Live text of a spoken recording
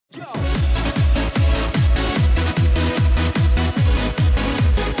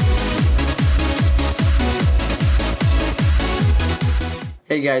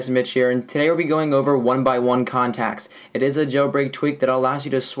Hey guys, Mitch here, and today we'll be going over one-by-one contacts. It is a jailbreak tweak that allows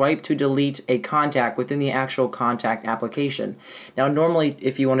you to swipe to delete a contact within the actual contact application. Now normally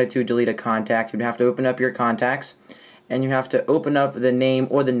if you wanted to delete a contact, you'd have to open up your contacts, and you have to open up the name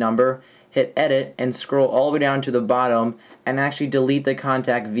or the number, hit edit, and scroll all the way down to the bottom and actually delete the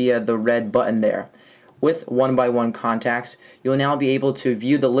contact via the red button there. With one-by-one contacts, you'll now be able to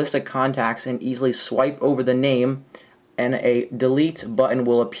view the list of contacts and easily swipe over the name, and a delete button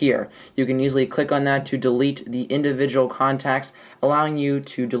will appear. You can easily click on that to delete the individual contacts, allowing you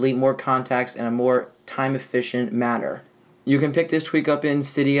to delete more contacts in a more time-efficient manner. You can pick this tweak up in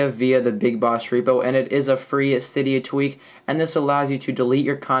Cydia via the Big Boss repo, and it is a free Cydia tweak, and this allows you to delete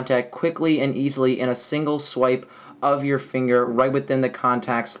your contact quickly and easily in a single swipe of your finger right within the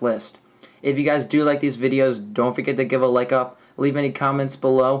contacts list. If you guys do like these videos, don't forget to give a like up, leave any comments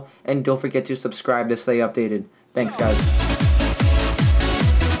below, and don't forget to subscribe to stay updated. Thanks, guys.